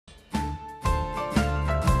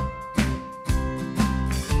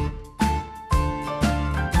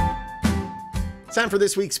It's time for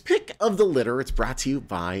this week's pick of the litter. It's brought to you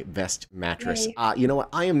by Best Mattress. Yay. You know what?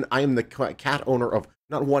 I am the cat owner of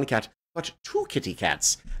not one cat, but two kitty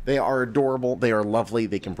cats. They are adorable. They are lovely.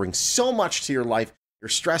 They can bring so much to your life. You're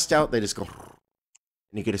stressed out, they just go, and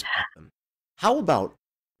you can just pet them. How about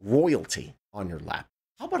royalty on your lap?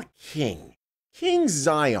 How about a king? King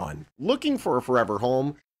Zion, looking for a forever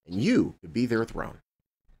home, and you could be their throne.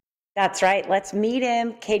 That's right. Let's meet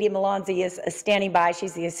him. Katie Malonzi is standing by.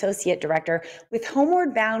 She's the Associate Director with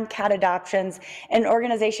Homeward Bound Cat Adoptions, an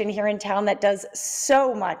organization here in town that does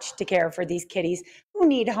so much to care for these kitties who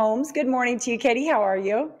need homes. Good morning to you, Katie. How are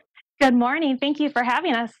you? Good morning. Thank you for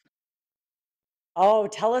having us. Oh,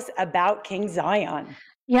 tell us about King Zion.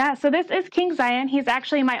 Yeah, so this is King Zion. He's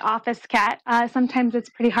actually my office cat. Sometimes it's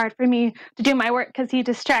pretty hard for me to do my work because he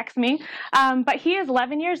distracts me. But he is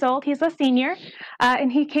 11 years old. He's a senior, and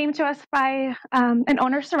he came to us by an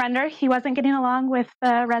owner surrender. He wasn't getting along with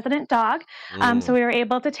the resident dog, so we were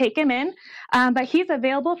able to take him in. But he's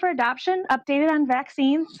available for adoption, updated on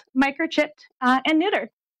vaccines, microchipped, and neutered.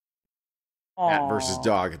 Cat versus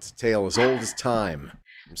dog. It's a tale as old as time.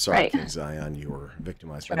 I'm sorry, Right. King Zion, you were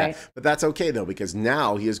victimized by that. But that's okay, though, because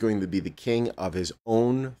now he is going to be the king of his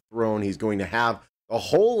own throne. He's going to have the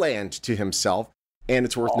whole land to himself. And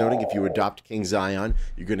it's worth noting, if you adopt King Zion,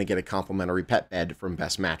 you're going to get a complimentary pet bed from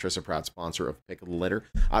Best Mattress, a proud sponsor of Pick of the Litter.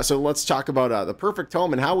 So let's talk about the perfect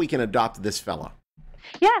home and how we can adopt this fella.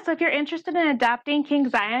 Yeah, so if you're interested in adopting King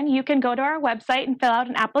Zion, you can go to our website and fill out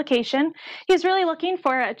an application. He's really looking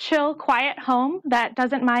for a chill, quiet home that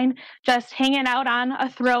doesn't mind just hanging out on a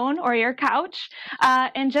throne or your couch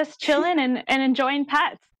and just chilling and enjoying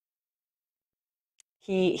pets.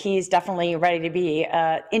 He's definitely ready to be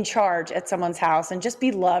in charge at someone's house and just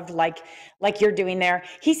be loved like you're doing there.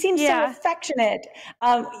 He seems so affectionate.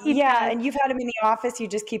 And you've had him in the office. You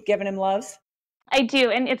just keep giving him loves. I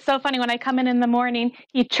do, and it's so funny when I come in the morning,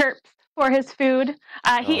 he chirps for his food.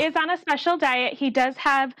 He is on a special diet. He does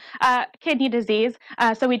have kidney disease,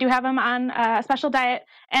 so we do have him on a special diet,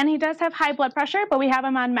 and he does have high blood pressure, but we have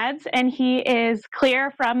him on meds, and he is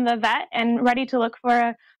clear from the vet and ready to look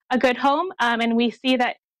for a good home, and we see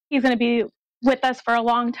that he's going to be with us for a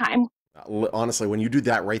long time. Honestly, when you do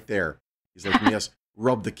that right there, he's like, yes,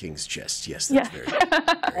 rub the king's chest. Yes, that's very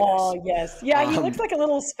Oh, yes. Yeah, he looks like a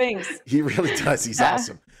little sphinx. He really does. He's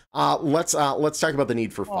awesome. Let's talk about the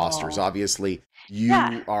need for fosters. Obviously, you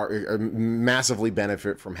are massively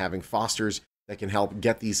benefit from having fosters that can help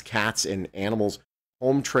get these cats and animals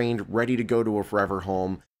home trained, ready to go to a forever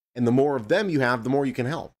home. And the more of them you have, the more you can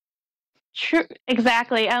help. True,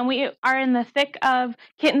 exactly. We are in the thick of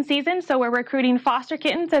kitten season, so we're recruiting foster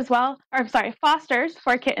kittens as well, or sorry, fosters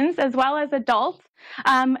for kittens as well as adults.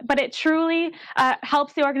 But it truly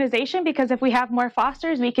helps the organization because if we have more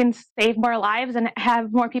fosters, we can save more lives and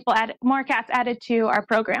have more people more cats added to our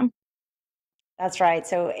program. That's right.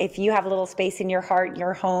 So if you have a little space in your heart,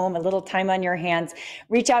 your home, a little time on your hands,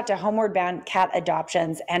 reach out to Homeward Bound Cat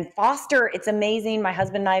Adoptions and foster. It's amazing. My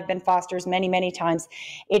husband and I have been fosters many, many times.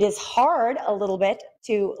 It is hard a little bit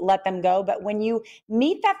to let them go, but when you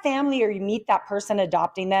meet that family or you meet that person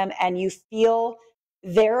adopting them and you feel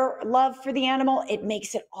their love for the animal, it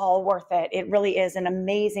makes it all worth it. It really is an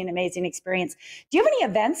amazing, amazing experience. Do you have any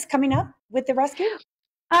events coming up with the rescue?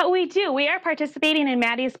 We do. We are participating in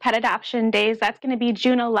Maddie's Pet Adoption Days. That's going to be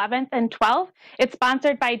June 11th and 12th. It's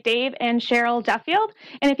sponsored by Dave and Cheryl Duffield.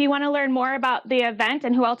 And if you want to learn more about the event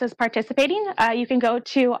and who else is participating, you can go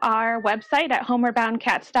to our website at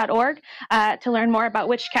homewardboundcats.org to learn more about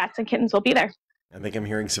which cats and kittens will be there. I think I'm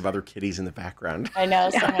hearing some other kitties in the background. I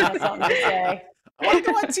know, someone has something to say. I want to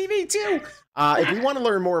go on TV too. If we want to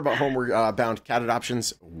learn more about Homeward Bound Cat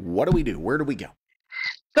Adoptions, what do we do? Where do we go?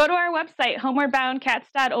 Go to our website,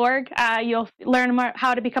 homewardboundcats.org. You'll learn more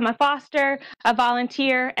how to become a foster, a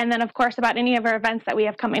volunteer, and then, of course, about any of our events that we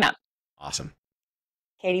have coming up. Awesome.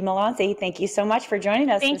 Katie Malonzi, thank you so much for joining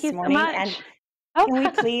us this morning. Thank you so much. And can we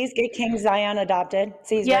please get King Zion adopted?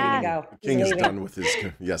 See, he's ready to go. The king is done with his...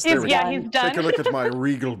 Yes, there we go. He's done. Take a look at my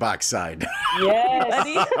regal backside.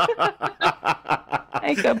 Yes.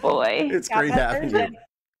 Hey, good boy. It's great having you.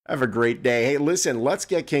 Have a great day. Hey, listen, let's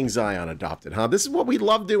get King Zion adopted, huh? This is what we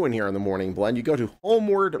love doing here on the Morning Blend. You go to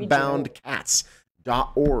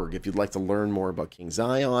homewardboundcats.org if you'd like to learn more about King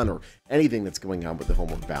Zion or anything that's going on with the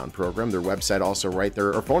Homeward Bound program. Their website also right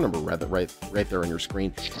there, or phone number rather, right there on your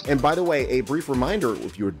screen. And by the way, a brief reminder,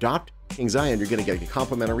 if you adopt King Zion, you're going to get a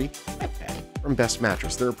complimentary pet bed from Best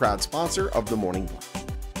Mattress. They're a proud sponsor of the Morning Blend.